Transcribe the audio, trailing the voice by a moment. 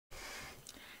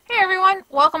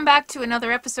Welcome back to another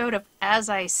episode of As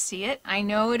I See It. I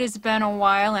know it has been a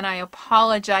while and I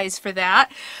apologize for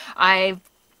that. I've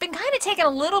been kind of taking a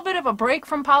little bit of a break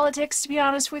from politics, to be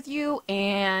honest with you,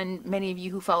 and many of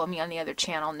you who follow me on the other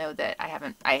channel know that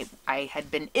I had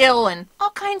been ill and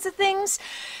all kinds of things.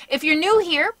 If you're new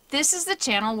here, this is the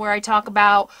channel where I talk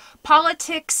about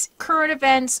politics, current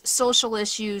events, social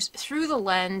issues through the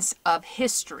lens of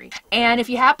history. And if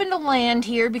you happen to land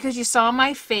here because you saw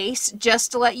my face,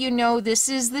 just to let you know, this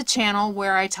is the channel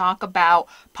where I talk about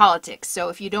politics. So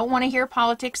if you don't want to hear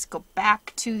politics, go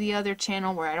back to the other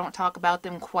channel where I don't talk about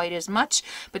them quite as much.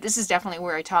 But this is definitely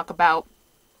where I talk about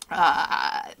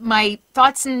my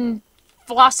thoughts and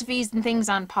philosophies and things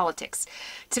on politics.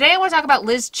 Today I want to talk about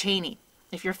Liz Cheney.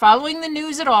 If you're following the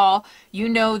news at all, you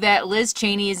know that Liz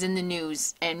Cheney is in the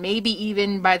news, and maybe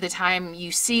even by the time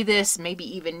you see this, maybe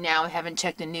even now, I haven't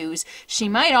checked the news, she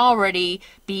might already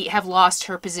have lost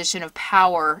her position of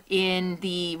power in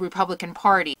the Republican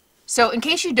Party. So in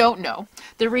case you don't know,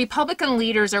 the Republican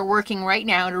leaders are working right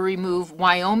now to remove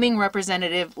Wyoming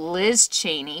Representative Liz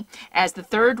Cheney as the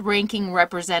third-ranking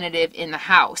representative in the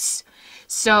House.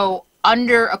 So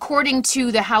according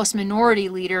to the House Minority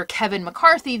Leader Kevin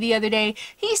McCarthy the other day,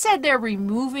 he said they're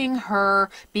removing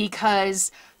her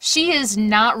because she is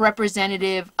not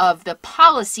representative of the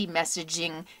policy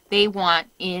messaging they want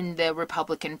in the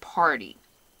Republican Party.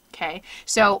 Okay,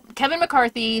 so Kevin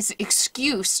McCarthy's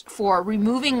excuse for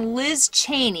removing Liz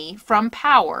Cheney from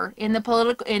power in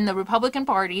the Republican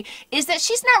Party is that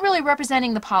she's not really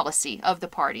representing the policy of the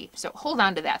party. So hold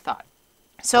on to that thought.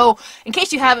 So, in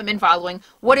case you haven't been following,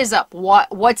 what is up?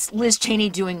 What's Liz Cheney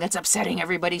doing that's upsetting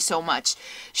everybody so much?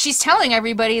 She's telling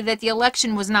everybody that the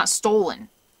election was not stolen.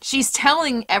 She's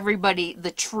telling everybody the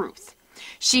truth.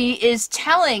 She is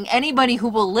telling anybody who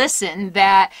will listen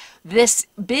that this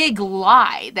big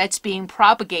lie that's being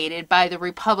propagated by the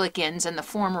Republicans and the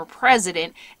former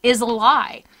president is a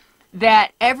lie.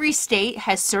 That every state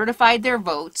has certified their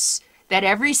votes, that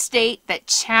every state that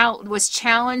was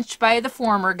challenged by the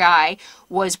former guy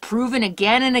was proven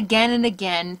again and again and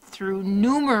again through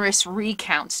numerous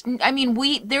recounts. I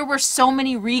mean, there were so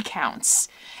many recounts,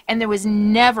 and there was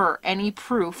never any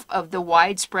proof of the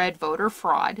widespread voter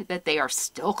fraud that they are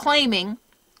still claiming.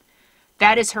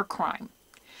 That is her crime.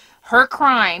 Her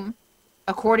crime,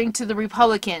 according to the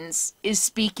Republicans, is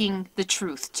speaking the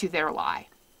truth to their lie.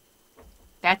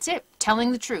 That's it,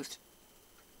 telling the truth.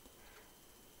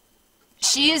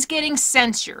 She is getting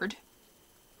censured.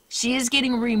 She is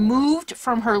getting removed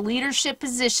from her leadership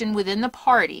position within the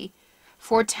party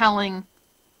for telling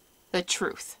the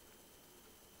truth.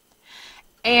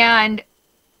 And,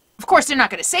 of course, they're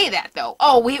not going to say that, though.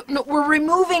 Oh, we're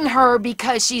removing her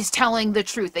because she's telling the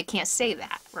truth. They can't say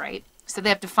that, right? So they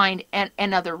have to find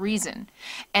another reason.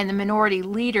 And the minority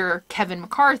leader, Kevin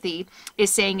McCarthy, is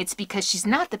saying it's because she's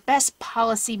not the best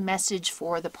policy message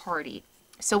for the party.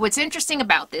 So what's interesting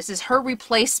about this is her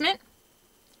replacement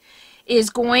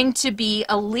is going to be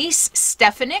Elise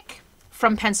Stefanik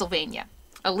from Pennsylvania.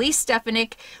 Elise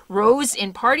Stefanik rose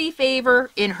in party favor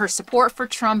in her support for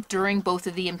Trump during both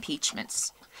of the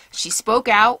impeachments. She spoke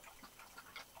out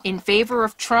in favor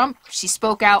of Trump. She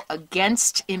spoke out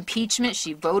against impeachment.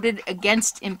 She voted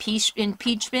against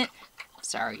impeachment.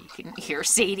 Sorry, you can hear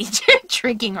Sadie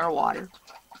drinking her water.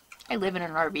 I live in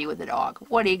an RV with a dog.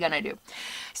 What are you going to do?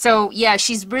 So, yeah,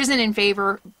 she's risen in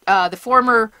favor. The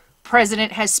former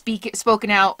president has spoken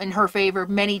out in her favor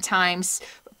many times,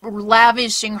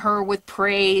 lavishing her with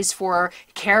praise for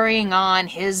carrying on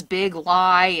his big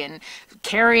lie and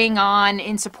carrying on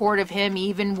in support of him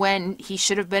even when he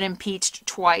should have been impeached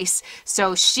twice.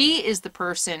 So she is the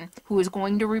person who is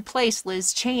going to replace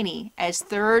Liz Cheney as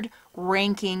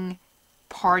third-ranking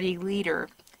party leader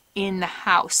in the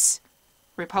House.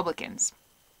 Republicans.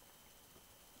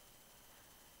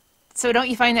 So don't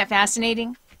you find that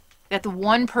fascinating? That the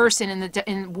one person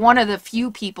in one of the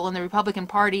few people in the Republican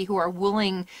Party who are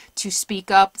willing to speak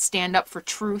up, stand up for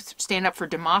truth, stand up for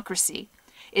democracy,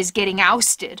 is getting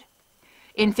ousted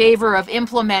in favor of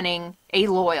implementing a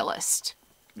loyalist.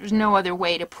 There's no other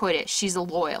way to put it. She's a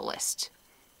loyalist.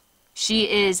 She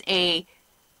is a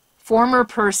former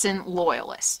person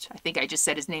loyalist. I think I just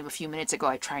said his name a few minutes ago.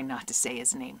 I try not to say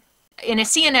his name. In a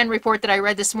CNN report that I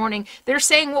read this morning, they're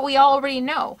saying what we already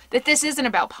know, that this isn't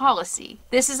about policy.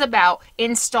 This is about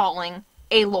installing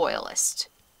a loyalist.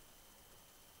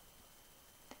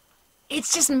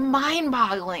 It's just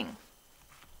mind-boggling.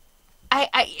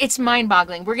 It's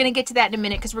mind-boggling. We're going to get to that in a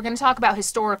minute because we're going to talk about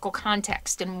historical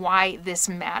context and why this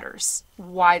matters.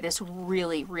 Why this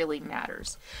really, really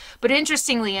matters. But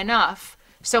interestingly enough,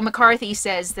 So McCarthy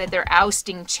says that they're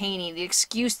ousting Cheney. The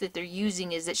excuse that they're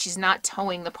using is that she's not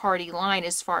towing the party line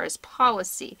as far as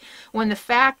policy. When the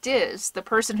fact is, the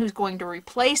person who's going to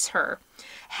replace her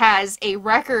has a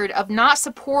record of not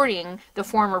supporting the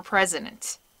former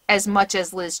president as much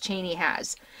as Liz Cheney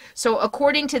has. So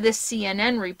according to this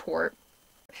CNN report,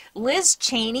 Liz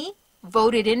Cheney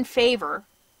voted in favor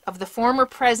of the former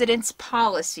president's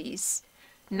policies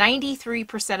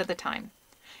 93% of the time.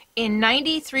 In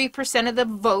 93% of the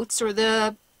votes or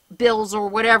the bills or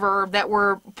whatever that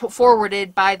were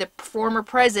forwarded by the former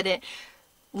president,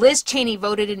 Liz Cheney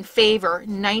voted in favor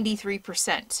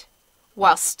 93%.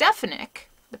 While Stefanik,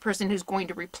 the person who's going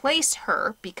to replace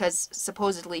her, because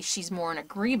supposedly she's more in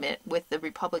agreement with the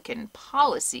Republican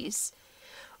policies,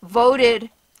 voted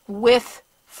with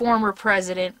former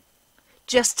president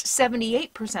just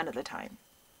 78% of the time.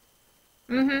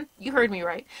 You heard me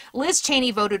right. Liz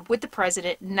Cheney voted with the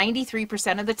president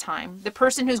 93% of the time. The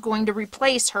person who's going to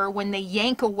replace her when they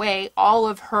yank away all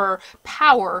of her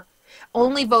power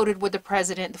only voted with the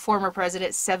president, the former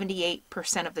president,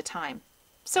 78% of the time.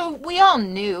 So we all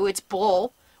knew it's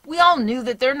bull. We all knew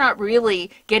that they're not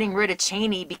really getting rid of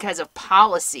Cheney because of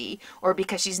policy or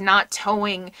because she's not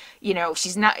towing,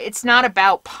 it's not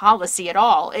about policy at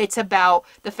all. It's about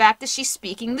the fact that she's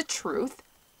speaking the truth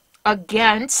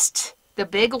against the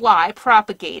big lie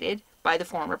propagated by the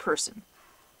former person.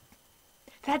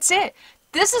 That's it.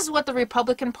 This is what the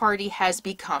Republican Party has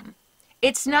become.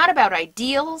 It's not about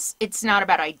ideals. It's not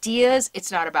about ideas.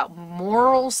 It's not about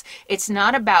morals. It's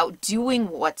not about doing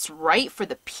what's right for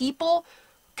the people,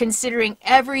 considering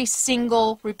every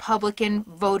single Republican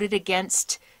voted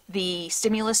against the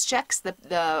stimulus checks,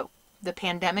 the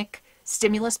pandemic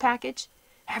stimulus package.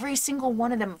 Every single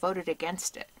one of them voted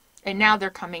against it. And now they're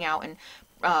coming out and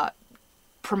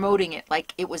promoting it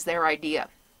like it was their idea.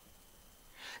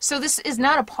 So this is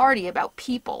not a party about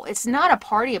people. It's not a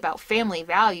party about family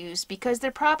values because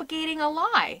they're propagating a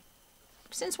lie.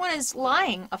 Since when is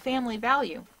lying a family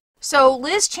value? So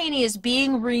Liz Cheney is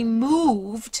being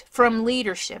removed from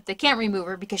leadership. They can't remove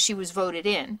her because she was voted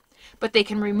in, but they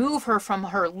can remove her from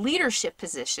her leadership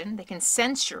position. They can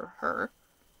censure her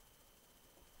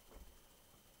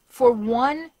for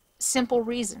one simple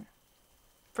reason: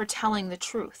 for telling the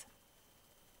truth.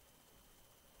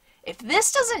 If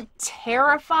this doesn't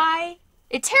terrify,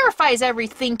 it terrifies every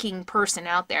thinking person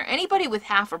out there. Anybody with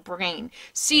half a brain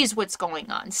sees what's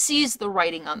going on, sees the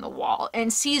writing on the wall,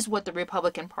 and sees what the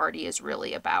Republican Party is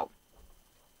really about.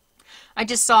 I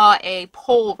just saw a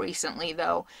poll recently,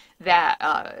 though,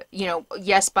 that,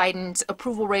 yes, Biden's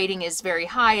approval rating is very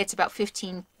high. It's about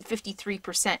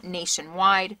 53%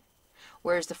 nationwide,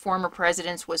 whereas the former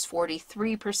president's was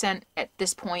 43% at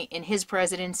this point in his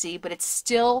presidency, but it's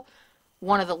still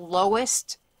one of the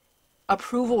lowest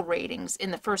approval ratings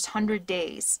in the first 100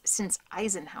 days since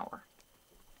Eisenhower.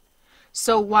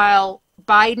 So while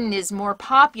Biden is more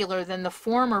popular than the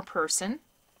former person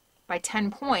by 10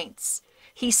 points,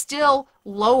 he's still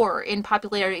lower in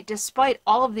popularity despite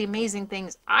all of the amazing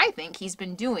things I think he's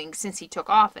been doing since he took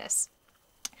office.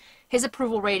 His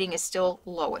approval rating is still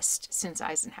lowest since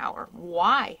Eisenhower.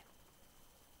 Why?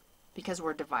 Because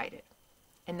we're divided.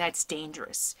 And that's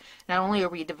dangerous. Not only are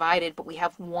we divided, but we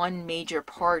have one major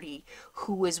party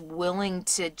who is willing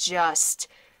to just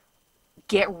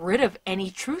get rid of any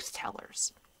truth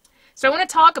tellers. So I want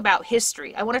to talk about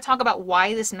history. I want to talk about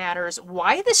why this matters,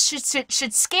 why this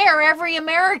should scare every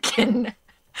American.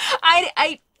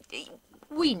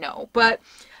 We know, but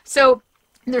so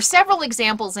there's several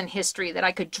examples in history that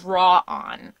I could draw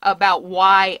on about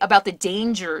the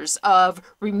dangers of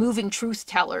removing truth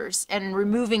tellers and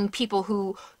removing people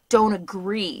who don't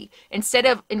agree, instead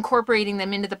of incorporating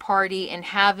them into the party and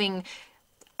having,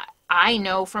 I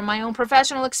know from my own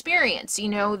professional experience,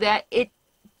 that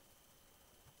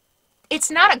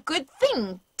it's not a good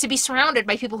thing to be surrounded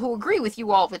by people who agree with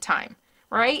you all the time,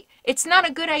 right? It's not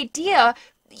a good idea.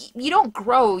 You don't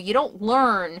grow, you don't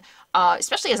learn,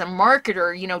 especially as a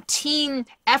marketer. Team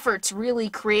efforts really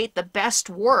create the best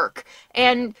work.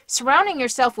 And surrounding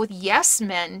yourself with yes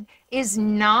men is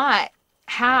not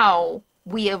how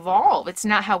we evolve. It's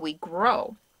not how we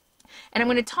grow. And I'm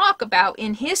going to talk about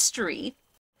in history,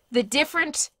 the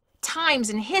different times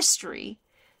in history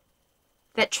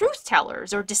that truth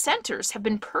tellers or dissenters have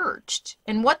been purged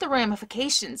and what the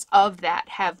ramifications of that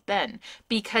have been.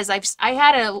 Because I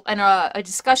had a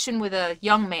discussion with a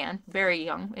young man, very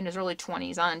young, in his early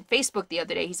 20s, on Facebook the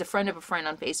other day. He's a friend of a friend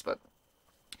on Facebook.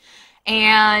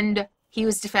 And he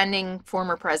was defending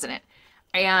former president.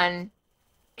 And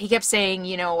he kept saying,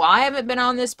 I haven't been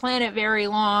on this planet very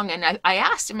long. And I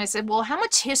asked him, I said, well, how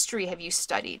much history have you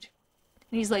studied?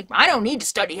 And he's like, I don't need to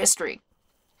study history.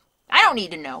 I don't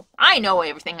need to know. I know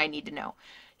everything I need to know.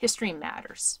 History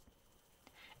matters.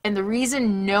 And the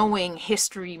reason knowing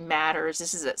history matters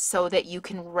is so that you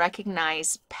can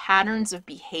recognize patterns of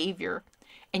behavior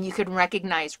and you can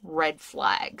recognize red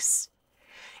flags.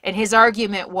 And his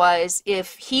argument was,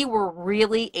 if he were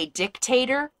really a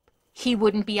dictator, he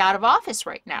wouldn't be out of office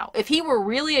right now. If he were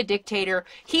really a dictator,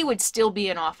 he would still be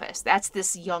in office. That's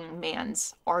this young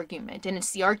man's argument. And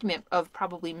it's the argument of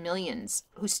probably millions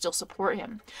who still support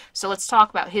him. So let's talk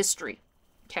about history.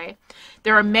 Okay?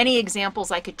 There are many examples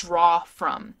I could draw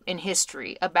from in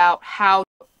history about how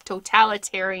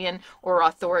totalitarian or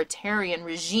authoritarian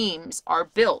regimes are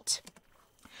built.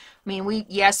 I mean, we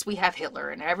have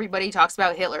Hitler, and everybody talks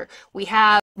about Hitler. We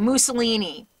have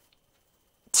Mussolini,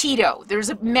 Tito.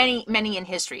 There's many, many in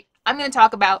history. I'm going to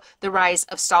talk about the rise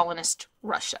of Stalinist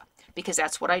Russia, because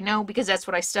that's what I know, because that's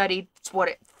what I studied. It's what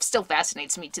it still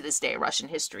fascinates me to this day, Russian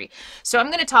history. So I'm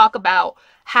going to talk about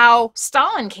how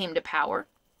Stalin came to power.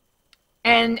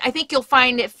 And I think you'll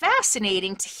find it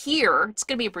fascinating to hear. It's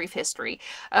going to be a brief history,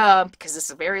 because this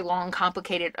is a very long,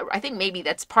 complicated. I think maybe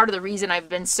that's part of the reason I've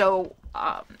been so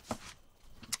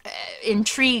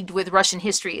intrigued with Russian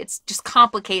history. It's just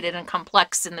complicated and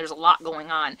complex, and there's a lot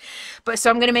going on. But so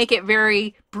I'm going to make it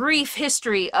very brief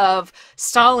history of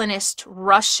Stalinist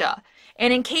Russia.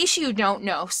 And in case you don't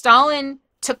know, Stalin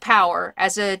took power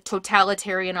as a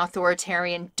totalitarian,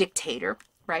 authoritarian dictator,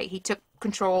 right? He took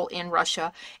control in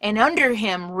Russia, and under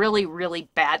him really, really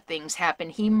bad things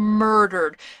happened. He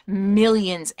murdered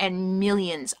millions and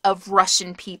millions of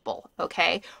Russian people,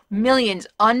 okay? Millions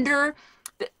under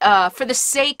for the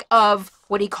sake of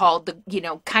what he called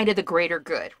the, kind of the greater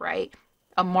good, right?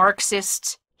 A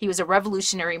Marxist. He was a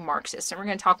revolutionary Marxist, and we're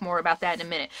going to talk more about that in a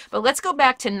minute. But let's go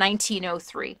back to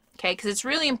 1903, okay? Because it's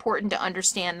really important to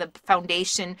understand the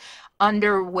foundation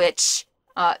under which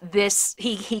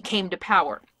he came to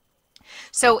power.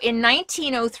 So in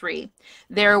 1903,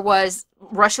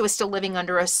 Russia was still living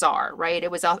under a Tsar, right?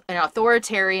 It was an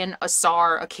authoritarian, a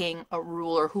Tsar, a king, a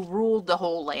ruler who ruled the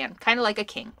whole land, kind of like a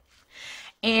king.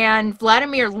 And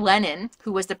Vladimir Lenin,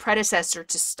 who was the predecessor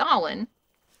to Stalin,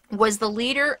 was the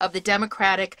leader of the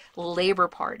Democratic Labor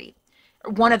Party.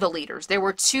 One of the leaders. There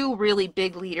were two really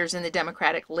big leaders in the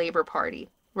Democratic Labor Party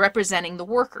representing the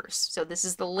workers. So this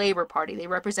is the Labor Party. They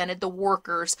represented the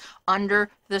workers under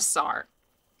the Tsar.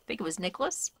 I think it was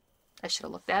Nicholas. I should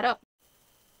have looked that up.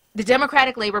 The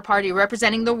Democratic Labor Party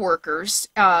representing the workers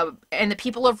and the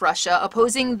people of Russia,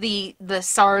 opposing the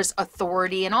Tsar's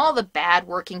authority and all the bad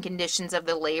working conditions of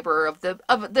the labor of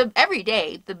the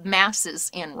everyday, the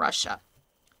masses in Russia.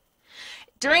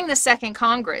 During the Second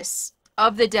Congress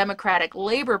of the Democratic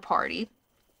Labor Party,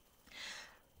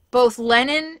 both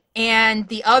Lenin and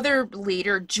the other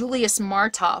leader, Julius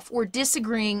Martov, were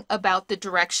disagreeing about the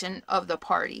direction of the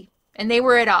party. And they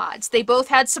were at odds. They both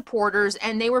had supporters,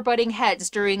 and they were butting heads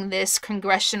during this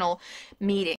congressional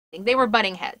meeting. They were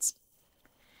butting heads.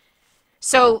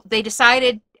 So they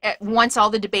decided, once all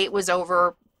the debate was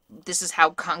over, this is how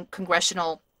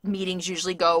congressional meetings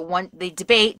usually go. They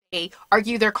debate, they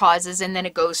argue their causes, and then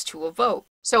it goes to a vote.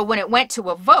 So when it went to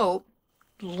a vote,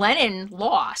 Lenin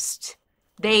lost.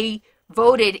 They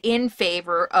voted in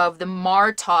favor of the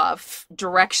Martov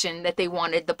direction that they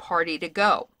wanted the party to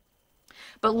go.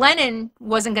 But Lenin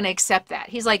wasn't going to accept that.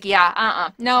 He's like,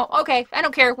 no, okay, I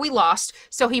don't care, we lost.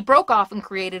 So he broke off and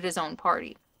created his own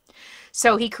party.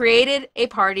 So he created a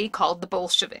party called the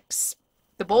Bolsheviks.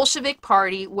 The Bolshevik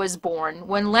Party was born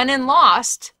when Lenin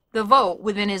lost the vote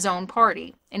within his own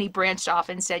party. And he branched off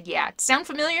and said, yeah, sound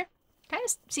familiar? Kind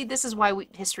of see, this is why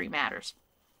history matters.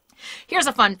 Here's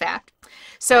a fun fact.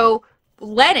 So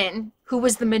Lenin, who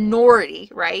was the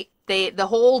minority, right? The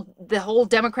whole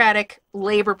Democratic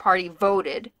Labor Party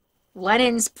voted.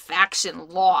 Lenin's faction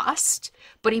lost,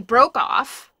 but he broke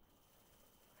off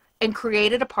and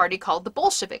created a party called the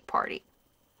Bolshevik Party.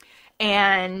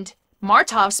 And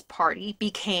Martov's party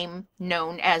became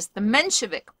known as the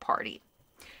Menshevik Party.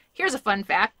 Here's a fun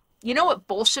fact. You know what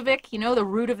Bolshevik, you know the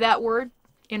root of that word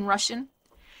in Russian?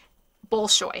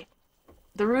 Bolshoi.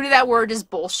 The root of that word is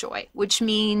Bolshoi, which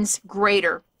means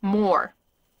greater, more,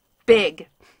 big.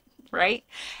 Right?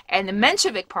 And the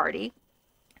Menshevik Party,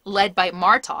 led by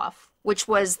Martov, which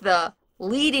was the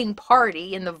leading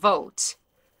party in the vote,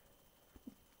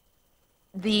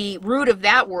 the root of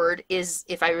that word is,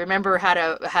 if I remember how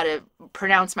to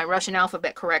pronounce my Russian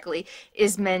alphabet correctly,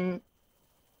 is menshistva.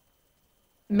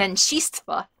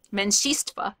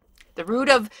 Menshistva. The root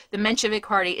of the Menshevik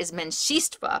Party is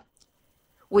menshistva,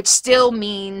 which still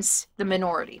means the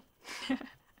minority.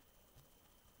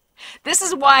 This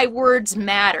is why words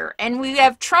matter. And we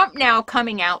have Trump now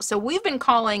coming out, so we've been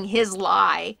calling his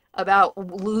lie about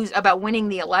winning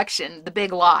the election, the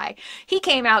big lie. He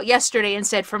came out yesterday and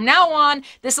said, from now on,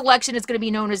 this election is going to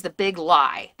be known as the big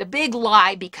lie. The big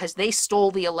lie because they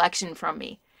stole the election from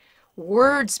me.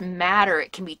 Words matter.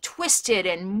 It can be twisted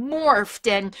and morphed.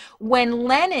 And when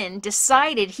Lenin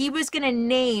decided he was going to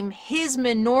name his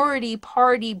minority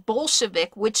party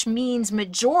Bolshevik, which means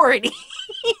majority,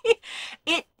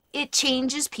 it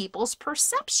changes people's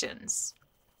perceptions.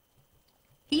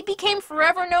 He became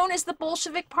forever known as the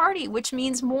Bolshevik Party, which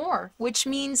means more, which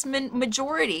means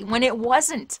majority, when it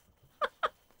wasn't.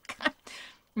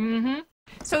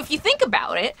 So if you think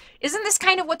about it, isn't this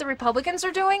kind of what the Republicans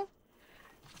are doing?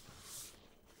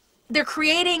 They're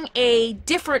creating a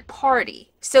different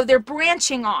party. So they're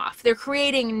branching off. They're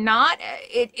creating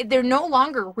they're no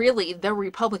longer really the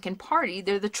Republican Party.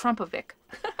 They're the Trumpovic.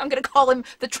 I'm going to call them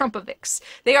the Trumpovics.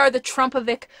 They are the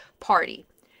Trumpovic Party.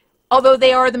 Although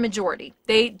they are the majority.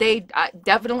 They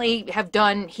definitely have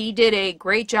done, he did a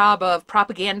great job of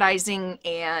propagandizing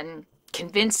and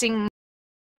convincing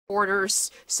supporters.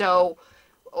 So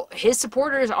his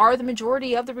supporters are the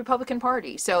majority of the Republican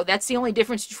Party. So that's the only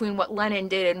difference between what Lenin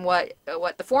did and what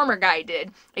the former guy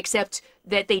did, except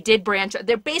that they did branch.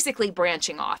 They're basically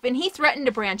branching off, and he threatened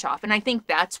to branch off. And I think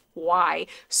that's why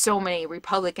so many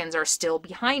Republicans are still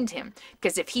behind him,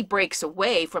 because if he breaks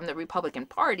away from the Republican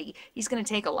Party, he's going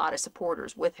to take a lot of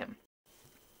supporters with him.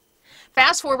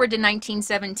 Fast forward to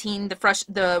 1917,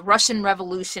 the Russian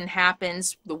Revolution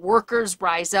happens. The workers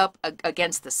rise up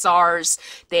against the Tsars.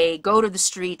 They go to the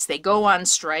streets. They go on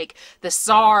strike. The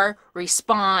Tsar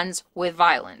responds with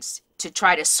violence to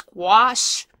try to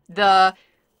squash the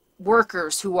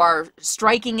workers who are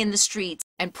striking in the streets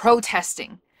and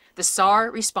protesting. The Tsar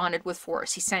responded with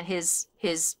force. He sent his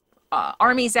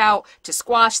armies out to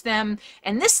squash them,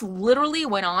 and this literally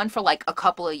went on for like a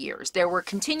couple of years. There were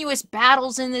continuous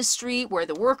battles in this street where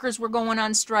the workers were going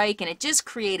on strike, and it just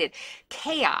created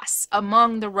chaos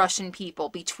among the Russian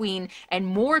people and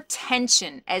more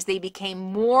tension as they became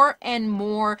more and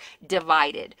more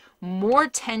divided. More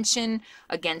tension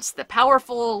against the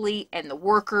powerful elite and the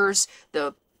workers,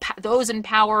 those in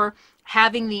power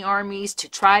having the armies to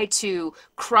try to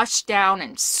crush down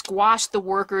and squash the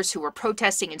workers who were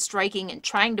protesting and striking and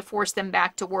trying to force them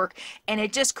back to work. And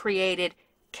it just created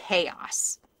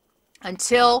chaos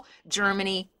until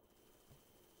Germany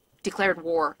declared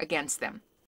war against them.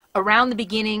 Around the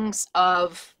beginnings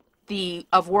of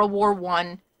World War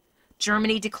I,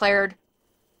 Germany declared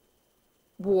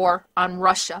war on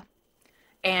Russia,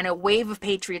 and a wave of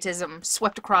patriotism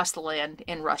swept across the land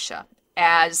in Russia,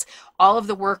 as all of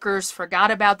the workers forgot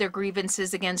about their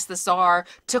grievances against the Tsar,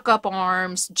 took up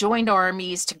arms, joined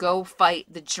armies to go fight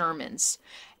the Germans.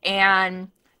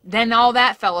 And then all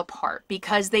that fell apart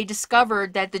because they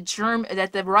discovered that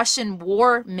the Russian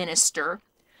war minister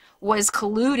was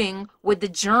colluding with the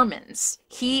Germans.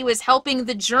 He was helping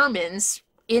the Germans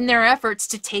in their efforts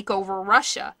to take over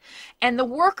Russia. And the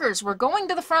workers were going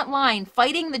to the front line,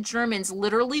 fighting the Germans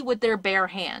literally with their bare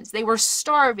hands. They were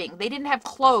starving. They didn't have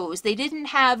clothes. They didn't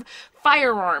have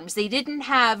firearms. They didn't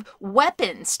have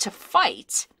weapons to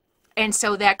fight. And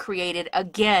so that created,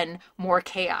 again, more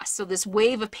chaos. So this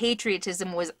wave of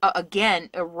patriotism was, again,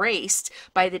 erased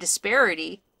by the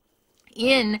disparity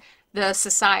in the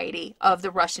society of the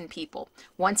Russian people.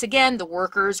 Once again, the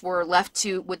workers were left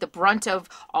with the brunt of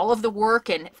all of the work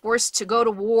and forced to go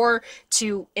to war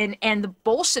and the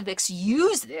Bolsheviks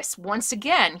use this once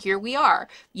again. Here we are,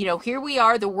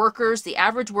 the workers, the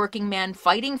average working man,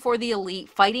 fighting for the elite,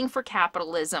 fighting for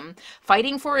capitalism,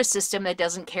 fighting for a system that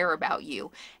doesn't care about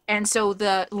you. And so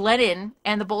the Lenin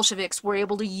and the Bolsheviks were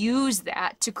able to use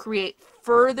that to create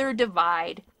further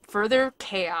divide, further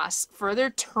chaos, further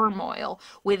turmoil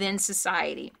within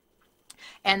society.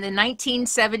 And the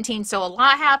 1917, so a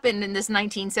lot happened in this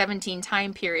 1917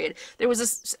 time period. There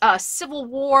was a civil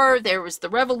war, there was the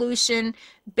revolution.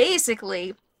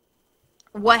 Basically,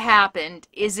 what happened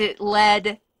is it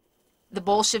led the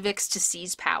Bolsheviks to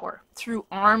seize power through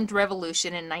armed revolution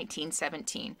in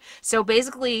 1917. So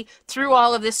basically, through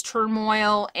all of this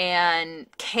turmoil and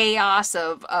chaos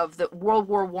of the World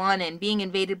War I and being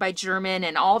invaded by German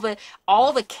and all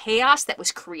the chaos that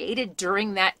was created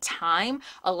during that time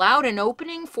allowed an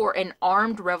opening for an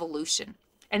armed revolution.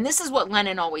 And this is what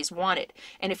Lenin always wanted.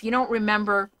 And if you don't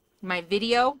remember my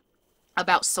video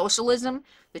about socialism,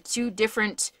 the two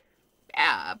different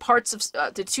parts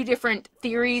of the two different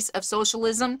theories of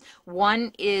socialism.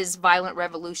 One is violent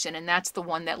revolution, and that's the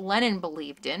one that Lenin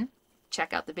believed in.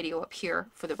 Check out the video up here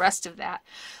for the rest of that.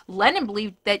 Lenin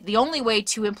believed that the only way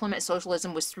to implement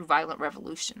socialism was through violent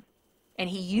revolution. And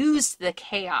he used the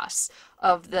chaos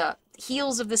of the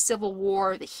heels of the Civil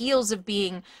War, the heels of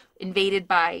being invaded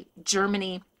by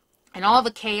Germany, and all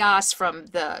the chaos from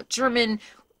the German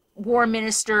war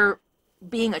minister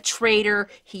being a traitor,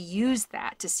 he used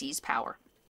that to seize power.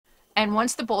 And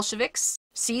once the Bolsheviks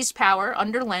seized power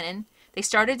under Lenin, they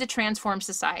started to transform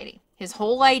society. His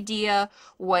whole idea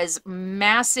was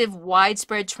massive,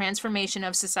 widespread transformation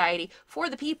of society for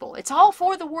the people. It's all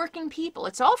for the working people.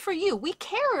 It's all for you. We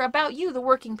care about you, the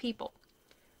working people.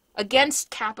 Against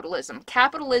capitalism.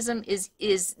 Capitalism is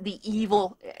the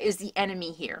evil, is the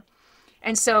enemy here.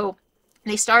 And so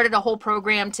they started a whole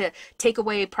program to take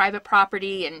away private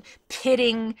property and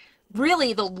pitting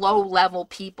really the low-level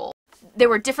people. There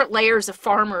were different layers of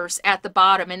farmers at the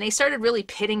bottom, and they started really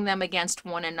pitting them against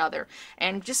one another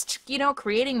and just,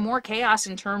 creating more chaos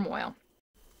and turmoil.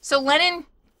 So Lenin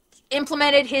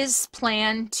implemented his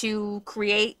plan to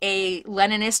create a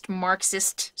Leninist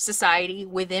Marxist society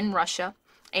within Russia,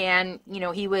 and,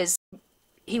 he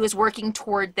was working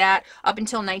toward that up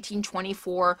until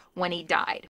 1924 when he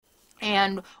died.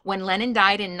 And when Lenin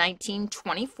died in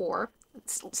 1924,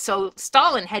 so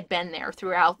Stalin had been there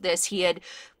throughout this. He had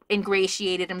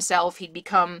ingratiated himself. He'd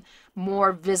become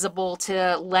more visible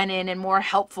to Lenin and more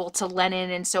helpful to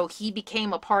Lenin, and so he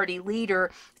became a party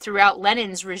leader throughout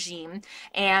Lenin's regime.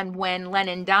 And when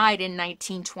Lenin died in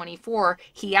 1924,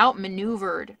 he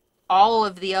outmaneuvered all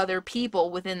of the other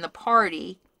people within the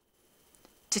party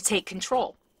to take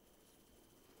control.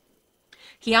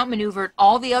 He outmaneuvered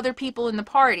all the other people in the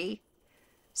party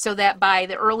so that by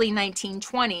the early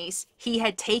 1920s, he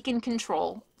had taken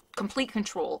control, complete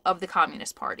control of the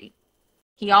Communist Party.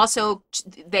 They also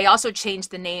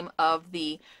changed the name of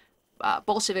the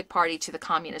Bolshevik Party to the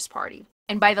Communist Party.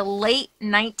 And by the late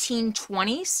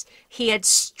 1920s, he had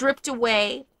stripped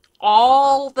away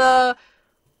all the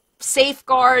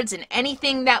safeguards and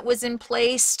anything that was in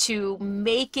place to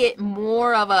make it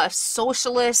more of a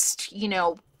socialist,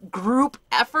 group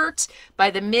effort. By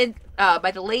the late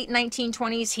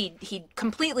 1920s, he'd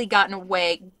completely gotten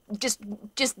away, just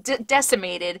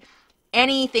decimated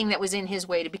anything that was in his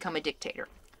way to become a dictator.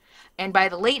 And by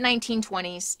the late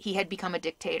 1920s, he had become a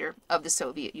dictator of the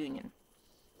Soviet Union,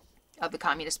 of the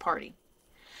Communist Party.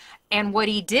 And what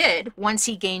he did once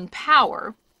he gained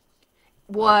power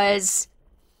was,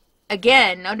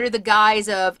 again, under the guise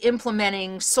of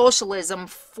implementing socialism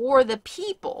for the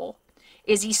people,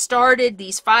 is he started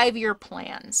these 5-year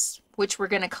plans, which were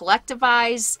going to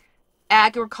collectivize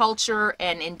agriculture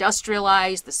and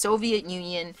industrialize the Soviet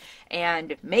Union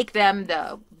and make them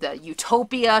the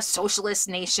utopia socialist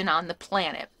nation on the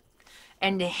planet.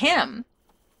 And to him,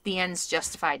 the ends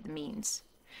justified the means.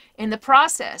 In the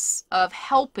process of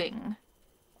helping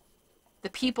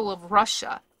the people of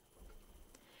Russia,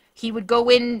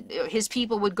 his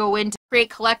people would go in to create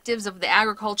collectives of the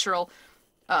agricultural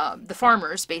the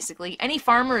farmers, basically. Any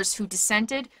farmers who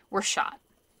dissented were shot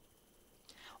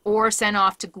or sent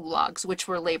off to gulags, which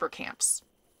were labor camps.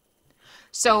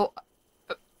 So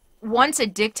once a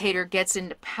dictator gets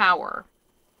into power,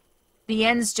 the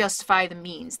ends justify the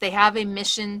means. They have a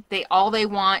mission. They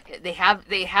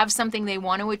have something they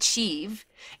want to achieve,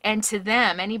 and to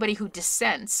them, anybody who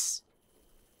dissents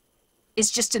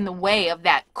is just in the way of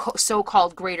that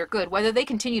so-called greater good, whether they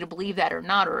continue to believe that or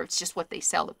not, or it's just what they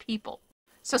sell the people.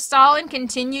 So Stalin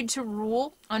continued to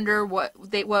rule under what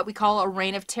we call a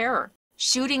reign of terror,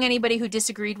 shooting anybody who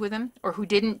disagreed with him or who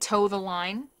didn't toe the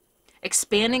line,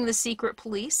 expanding the secret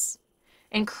police,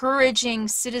 encouraging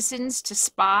citizens to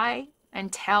spy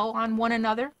and tell on one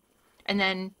another, and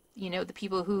then, the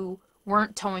people who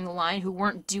weren't towing the line, who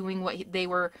weren't doing what they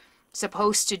were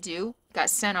supposed to do,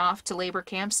 got sent off to labor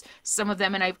camps. Some of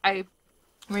them, and I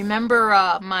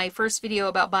remember my first video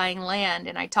about buying land,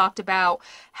 and I talked about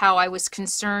how I was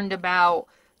concerned about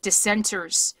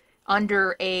dissenters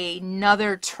under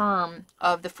another term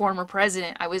of the former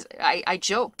president. I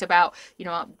joked about,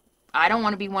 I don't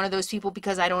want to be one of those people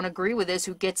because I don't agree with this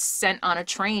who gets sent on a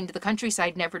train to the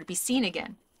countryside never to be seen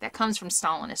again. That comes from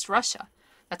Stalinist Russia.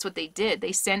 That's what they did.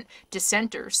 They sent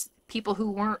dissenters, people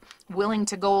who weren't willing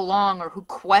to go along or who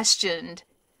questioned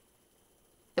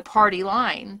the party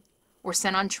line, were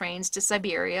sent on trains to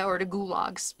Siberia or to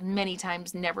gulags, many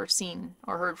times never seen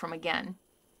or heard from again.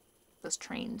 Those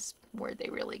trains, where'd they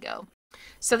really go?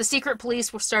 So the secret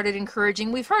police were started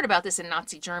encouraging, we've heard about this in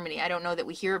Nazi Germany, I don't know that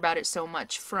we hear about it so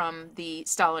much from the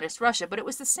Stalinist Russia, but it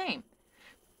was the same.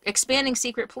 Expanding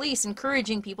secret police,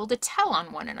 encouraging people to tell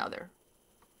on one another.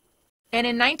 And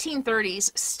in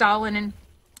 1930s, Stalin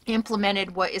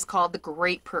implemented what is called the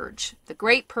Great Purge. The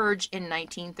Great Purge in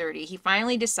 1930. He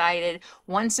finally decided,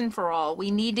 once and for all,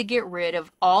 we need to get rid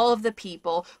of all of the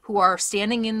people who are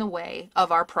standing in the way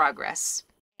of our progress.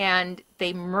 And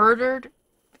they murdered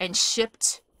and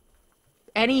shipped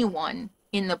anyone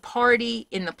in the party,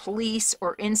 in the police,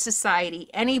 or in society,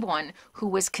 anyone who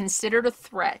was considered a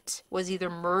threat was either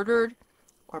murdered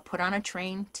or put on a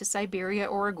train to Siberia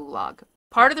or a gulag.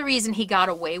 Part of the reason he got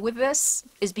away with this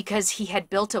is because he had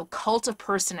built a cult of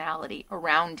personality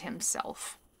around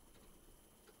himself.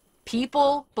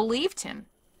 People believed him.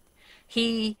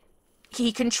 He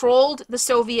controlled the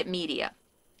Soviet media.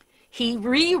 He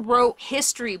rewrote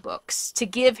history books to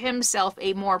give himself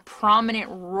a more prominent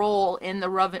role in the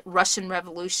Russian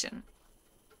Revolution.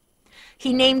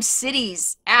 He named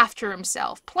cities after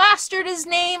himself, plastered his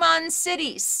name on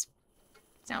cities.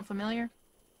 Sound familiar?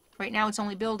 Right now it's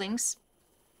only buildings.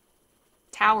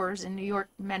 Towers in New York,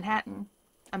 Manhattan.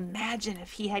 Imagine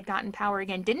if he had gotten power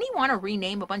again. Didn't he want to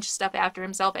rename a bunch of stuff after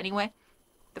himself anyway?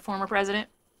 The former president?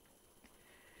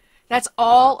 That's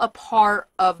all a part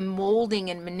of molding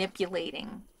and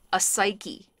manipulating a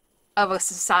psyche of a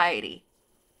society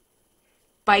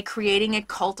by creating a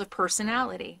cult of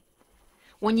personality.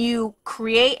 When you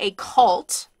create a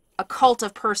cult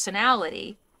of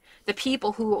personality, the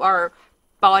people who are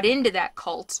bought into that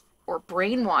cult or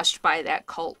brainwashed by that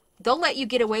cult, they'll let you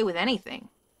get away with anything.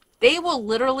 They will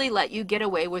literally let you get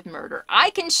away with murder. I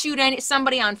can shoot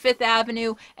somebody on Fifth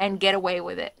Avenue and get away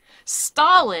with it.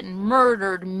 Stalin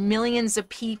murdered millions of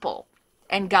people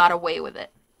and got away with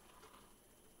it.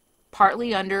 Partly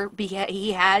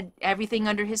he had everything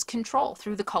under his control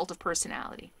through the cult of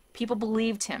personality. People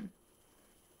believed him.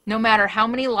 No matter how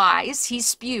many lies he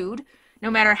spewed,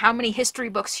 no matter how many history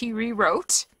books he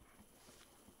rewrote,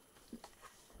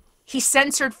 he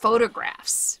censored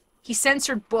photographs. He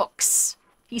censored books.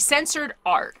 He censored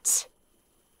art.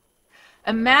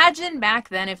 Imagine back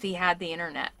then if he had the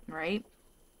internet, right?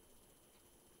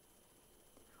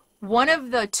 One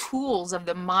of the tools of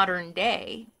the modern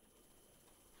day,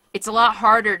 it's a lot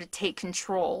harder to take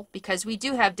control because we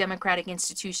do have democratic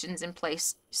institutions in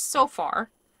place so far.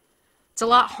 It's a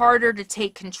lot harder to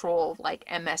take control of like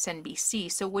MSNBC.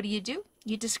 So what do?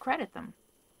 You discredit them.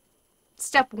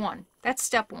 Step one. That's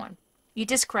step one. You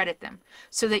discredit them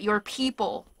so that your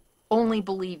people only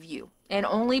believe you and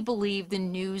only believe the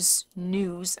news.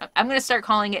 I'm going to start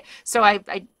calling it. So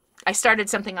I started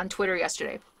something on Twitter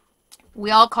yesterday.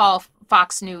 We all call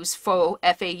Fox News faux,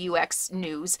 F-A-U-X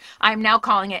news. I'm now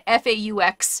calling it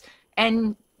F-A-U-X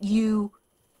N-U-N-E-W-Z.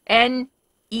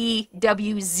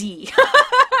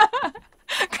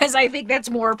 Because I think that's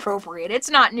more appropriate. It's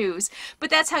not news. But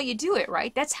that's how you do it,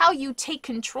 right? That's how you take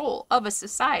control of a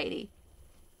society.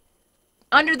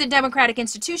 Under the democratic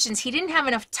institutions, he didn't have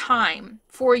enough time.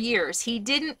 4 years.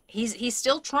 He's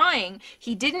still trying.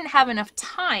 He didn't have enough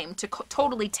time to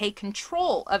totally take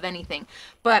control of anything.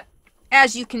 But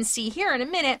as you can see here in a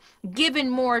minute, given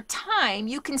more time,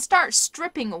 you can start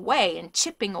stripping away and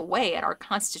chipping away at our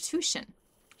Constitution.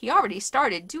 He already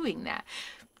started doing that.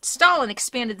 Stalin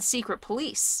expanded the secret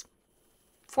police.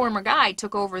 Former guy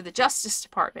took over the Justice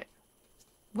Department.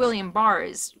 William Barr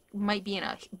might be in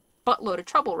a buttload of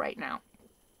trouble right now.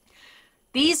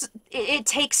 It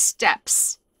takes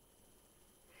steps.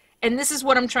 And this is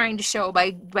what I'm trying to show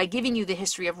by giving you the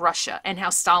history of Russia and how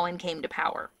Stalin came to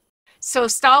power. So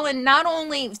Stalin, not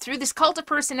only through this cult of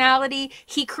personality,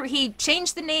 he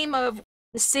changed the name of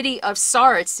the city of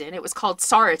Tsaritsyn. It was called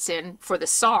Tsaritsyn for the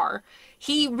Tsar.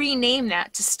 He renamed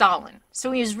that to Stalin.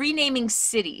 So he was renaming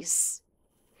cities.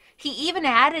 He even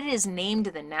added his name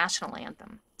to the national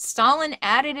anthem. Stalin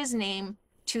added his name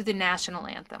to the national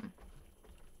anthem.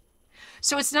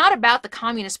 So it's not about the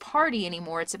Communist Party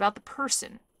anymore. It's about the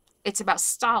person. It's about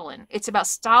Stalin. It's about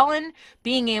Stalin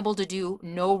being able to do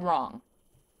no wrong.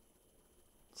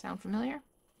 Sound familiar?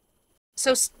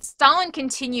 So Stalin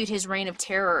continued his reign of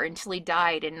terror until he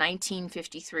died in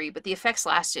 1953, but the effects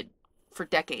lasted for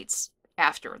decades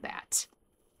after that.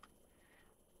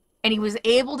 And he was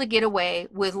able to get away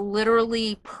with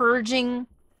literally purging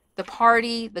the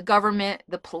party, the government,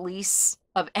 the police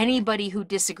of anybody who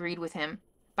disagreed with him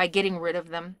by getting rid of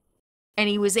them. And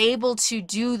he was able to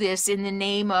do this in the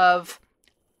name of,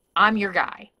 I'm your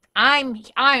guy. I'm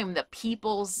the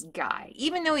people's guy,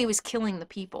 even though he was killing the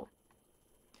people.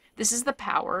 This is the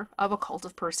power of a cult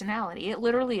of personality. It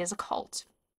literally is a cult.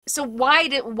 So why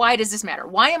does this matter?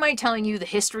 Why am I telling you the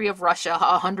history of Russia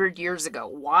 100 years ago?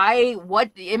 Why?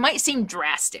 What? It might seem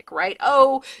drastic, right?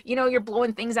 Oh, you're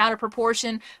blowing things out of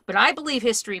proportion. But I believe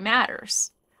history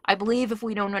matters. I believe if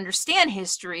we don't understand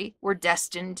history, we're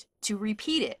destined to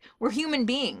repeat it. We're human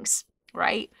beings,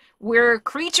 right? We're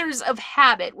creatures of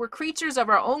habit. We're creatures of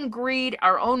our own greed,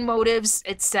 our own motives,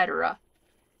 etc.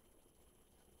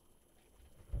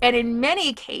 And in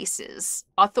many cases,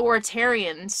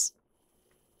 authoritarians,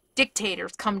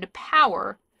 dictators come to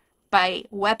power by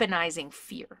weaponizing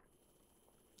fear.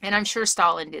 And I'm sure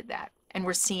Stalin did that. And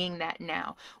we're seeing that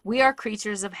now. We are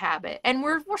creatures of habit. And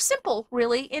we're simple,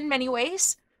 really, in many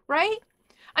ways, right?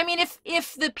 I mean,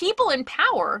 if the people in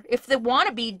power, if the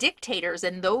wannabe dictators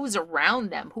and those around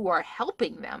them who are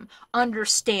helping them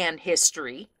understand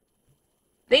history,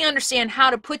 they understand how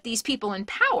to put these people in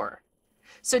power.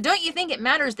 So don't you think it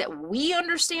matters that we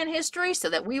understand history so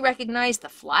that we recognize the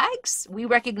flags? We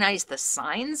recognize the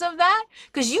signs of that?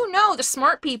 Because you know the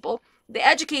smart people, the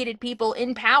educated people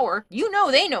in power, you know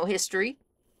they know history.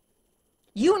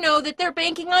 You know that they're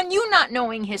banking on you not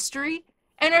knowing history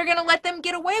and are going to let them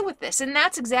get away with this. And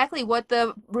that's exactly what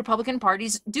the Republican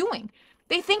Party's doing.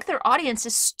 They think their audience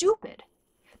is stupid.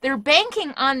 They're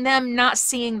banking on them not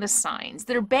seeing the signs.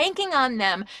 They're banking on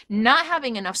them not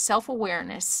having enough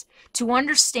self-awareness to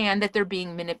understand that they're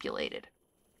being manipulated.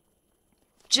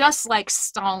 Just like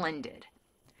Stalin did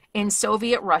in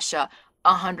Soviet Russia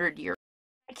 100 years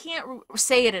ago. I can't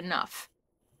say it enough.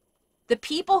 The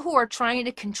people who are trying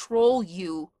to control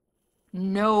you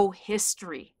know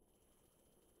history.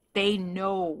 They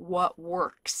know what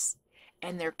works,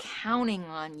 and they're counting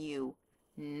on you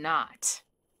not.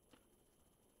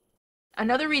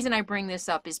 Another reason I bring this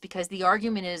up is because the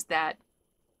argument is that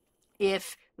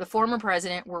if the former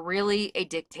president were really a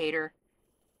dictator,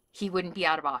 he wouldn't be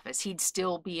out of office. He'd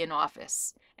still be in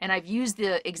office. And I've used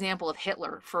the example of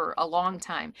Hitler for a long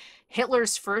time.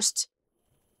 Hitler's first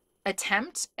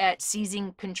attempt at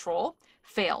seizing control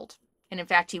failed. And in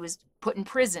fact, he was put in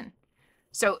prison.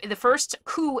 So the first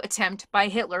coup attempt by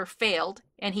Hitler failed,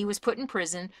 and he was put in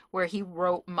prison where he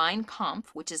wrote Mein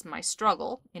Kampf, which is My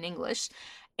Struggle in English,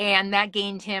 and that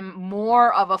gained him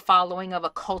more of a following of a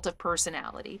cult of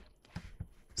personality.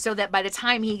 So that by the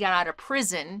time he got out of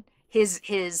prison,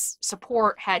 his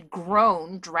support had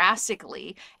grown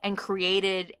drastically and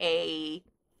created a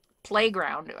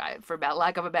playground, for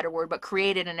lack of a better word, but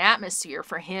created an atmosphere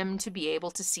for him to be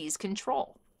able to seize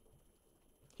control.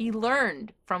 He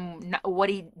learned from what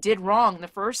he did wrong the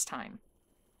first time.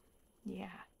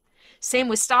 Yeah. Same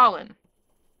with Stalin.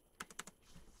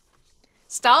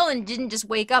 Stalin didn't just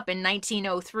wake up in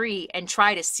 1903 and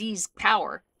try to seize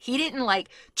power. He didn't like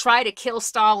try to kill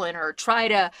Stalin or try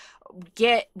to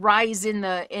rise in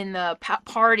the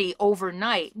party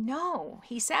overnight. No,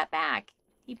 he sat back.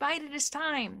 He bided his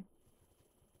time.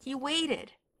 He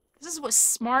waited. This is what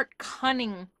smart,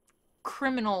 cunning,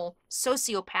 criminal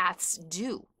sociopaths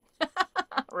do.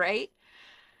 Right?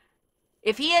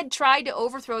 If he had tried to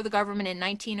overthrow the government in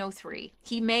 1903,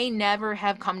 he may never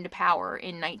have come to power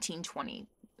in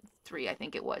 1923, I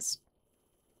think it was,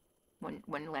 when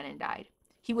Lenin died.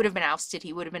 He would have been ousted.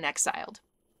 He would have been exiled.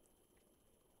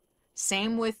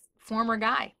 Same with former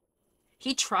guy.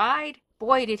 He tried.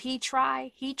 Boy, did he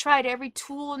try. He tried every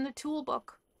tool in the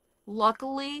toolbook.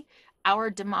 Luckily, our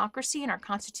democracy and our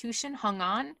Constitution hung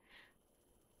on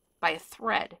by a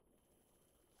thread.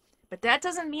 But that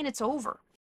doesn't mean it's over.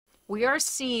 We are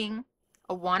seeing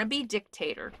a wannabe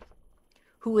dictator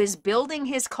who is building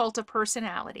his cult of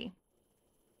personality.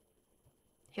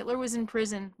 Hitler was in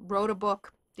prison, wrote a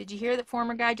book. Did you hear that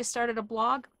former guy just started a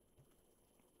blog?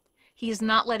 He is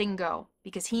not letting go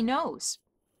because he knows.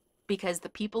 Because the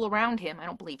people around him, I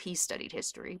don't believe he studied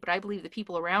history, but I believe the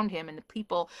people around him and the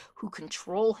people who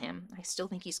control him, I still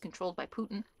think he's controlled by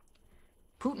Putin.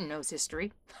 Putin knows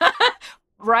history.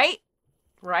 Right?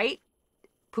 Right?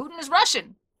 Putin is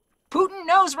Russian. Putin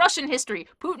knows Russian history.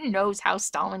 Putin knows how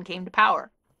Stalin came to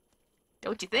power.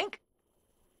 Don't you think?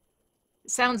 It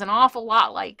sounds an awful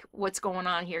lot like what's going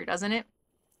on here, doesn't it?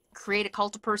 Create a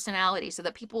cult of personality so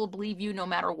that people will believe you no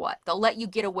matter what. They'll let you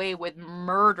get away with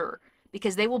murder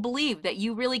because they will believe that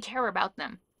you really care about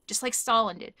them, just like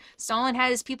Stalin did. Stalin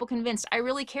had his people convinced, I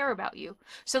really care about you.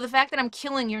 So the fact that I'm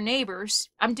killing your neighbors,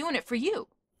 I'm doing it for you.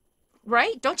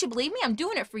 Right? Don't you believe me? I'm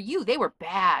doing it for you. They were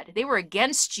bad. They were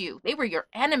against you. They were your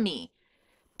enemy.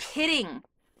 Pitting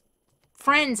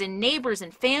friends and neighbors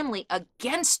and family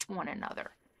against one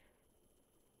another.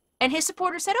 And his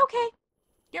supporters said, okay,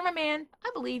 you're my man.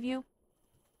 I believe you.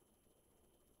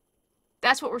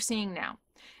 That's what we're seeing now.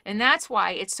 And that's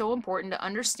why it's so important to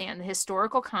understand the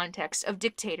historical context of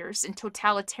dictators and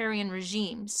totalitarian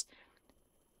regimes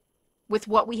with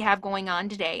what we have going on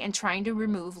today and trying to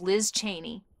remove Liz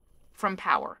Cheney from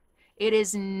power. It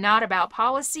is not about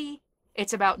policy.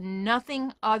 It's about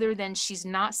nothing other than she's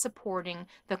not supporting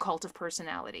the cult of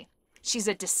personality. She's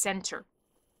a dissenter.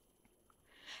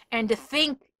 And to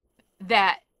think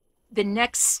that the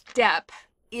next step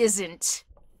isn't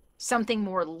something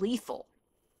more lethal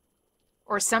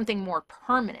or something more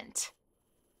permanent.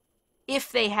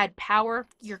 If they had power,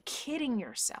 you're kidding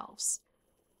yourselves.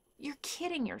 You're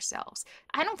kidding yourselves.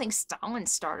 I don't think Stalin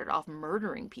started off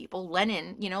murdering people.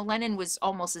 Lenin, Lenin was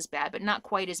almost as bad, but not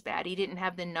quite as bad. He didn't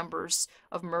have the numbers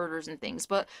of murders and things.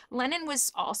 But Lenin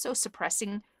was also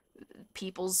suppressing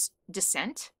people's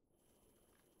dissent.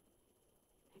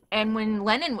 And when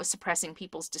Lenin was suppressing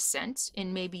people's dissent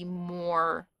in maybe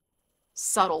more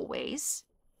subtle ways,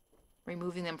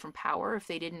 removing them from power if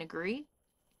they didn't agree,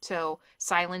 so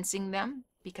silencing them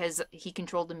because he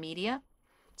controlled the media.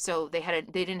 So they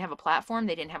didn't have a platform,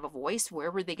 they didn't have a voice.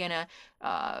 Where were they going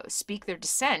to speak their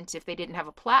dissent if they didn't have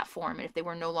a platform and if they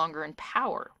were no longer in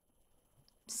power?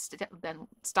 Then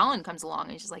Stalin comes along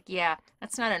and he's just like, yeah,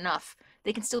 that's not enough.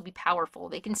 They can still be powerful.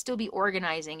 They can still be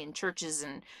organizing in churches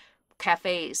and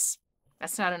cafes.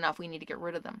 That's not enough. We need to get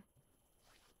rid of them.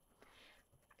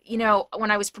 When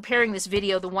I was preparing this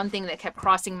video, the one thing that kept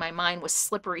crossing my mind was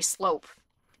slippery slope.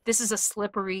 This is a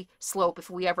slippery slope if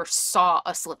we ever saw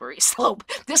a slippery slope.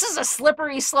 This is a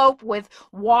slippery slope with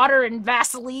water and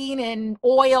Vaseline and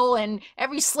oil and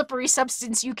every slippery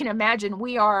substance you can imagine.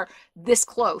 We are this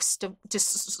close to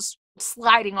just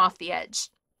sliding off the edge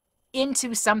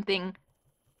into something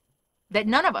that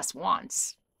none of us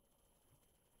wants.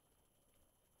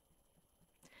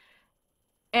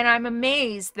 And I'm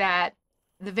amazed that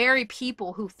the very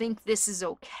people who think this is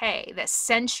okay, that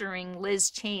censuring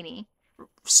Liz Cheney,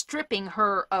 stripping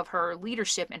her of her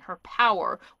leadership and her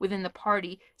power within the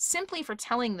party simply for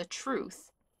telling the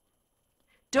truth,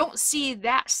 don't see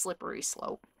that slippery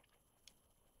slope.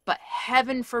 But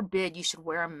heaven forbid you should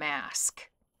wear a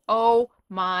mask. Oh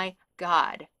my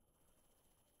God.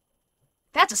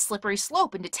 That's a slippery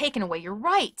slope into taking away your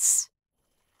rights.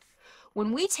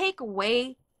 When we take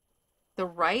away the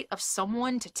right of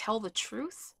someone to tell the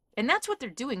truth, and that's what they're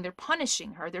doing, they're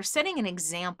punishing her, they're setting an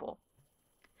example.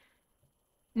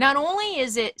 Not only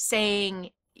is it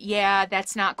saying, yeah,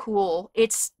 that's not cool,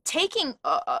 it's taking,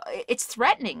 it's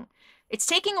threatening. It's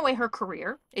taking away her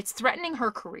career. It's threatening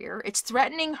her career. It's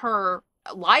threatening her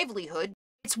livelihood.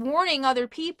 It's warning other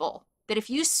people that if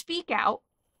you speak out,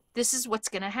 this is what's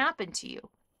going to happen to you.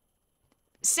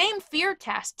 Same fear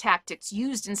tactics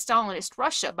used in Stalinist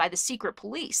Russia by the secret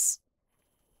police.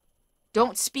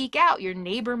 Don't speak out. Your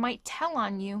neighbor might tell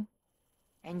on you,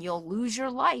 and you'll lose your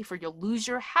life, or you'll lose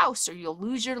your house, or you'll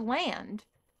lose your land.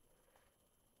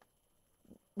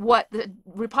 What the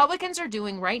Republicans are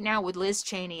doing right now with Liz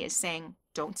Cheney is saying,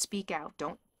 don't speak out.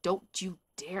 Don't you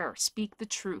dare speak the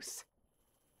truth.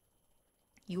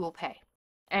 You will pay.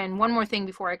 And one more thing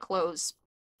before I close.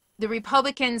 The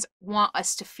Republicans want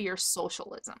us to fear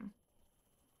socialism.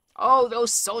 Oh,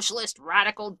 those socialist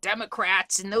radical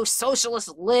Democrats and those socialist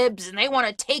libs, and they want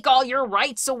to take all your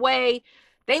rights away.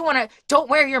 They want to, don't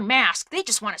wear your mask. They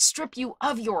just want to strip you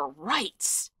of your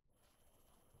rights.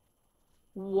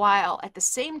 While at the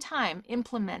same time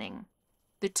implementing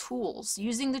the tools,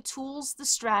 using the tools, the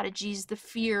strategies, the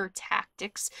fear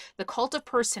tactics, the cult of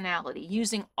personality,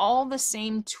 using all the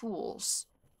same tools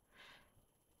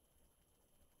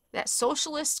that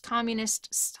socialist,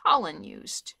 communist Stalin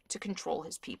used to control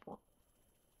his people.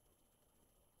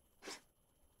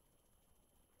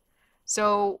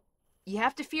 So you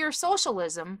have to fear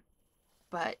socialism,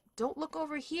 but don't look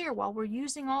over here while we're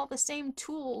using all the same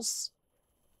tools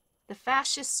the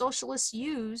fascist socialists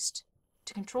used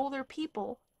to control their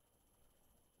people.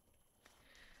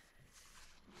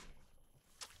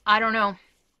 I don't know.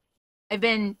 I've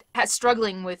been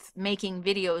struggling with making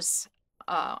videos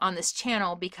on this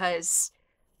channel because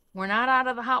we're not out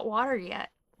of the hot water yet.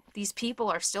 These people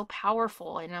are still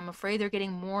powerful, and I'm afraid they're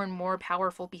getting more and more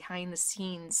powerful behind the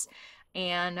scenes.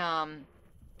 And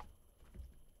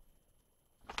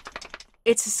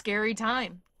it's a scary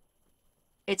time.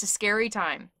 It's a scary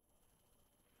time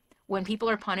when people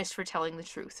are punished for telling the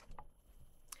truth.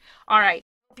 All right.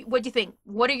 What do you think?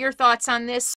 What are your thoughts on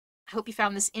this? I hope you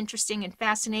found this interesting and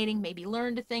fascinating, maybe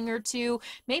learned a thing or two,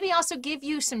 maybe also give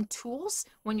you some tools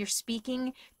when you're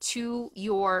speaking to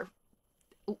your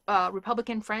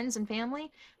Republican friends and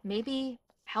family, maybe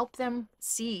help them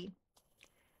see.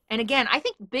 And again, I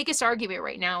think the biggest argument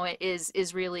right now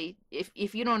is really,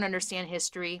 if you don't understand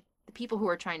history, the people who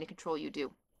are trying to control you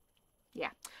do.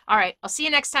 Yeah. All right. I'll see you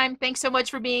next time. Thanks so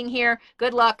much for being here.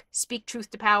 Good luck. Speak truth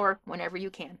to power whenever you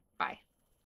can. Bye.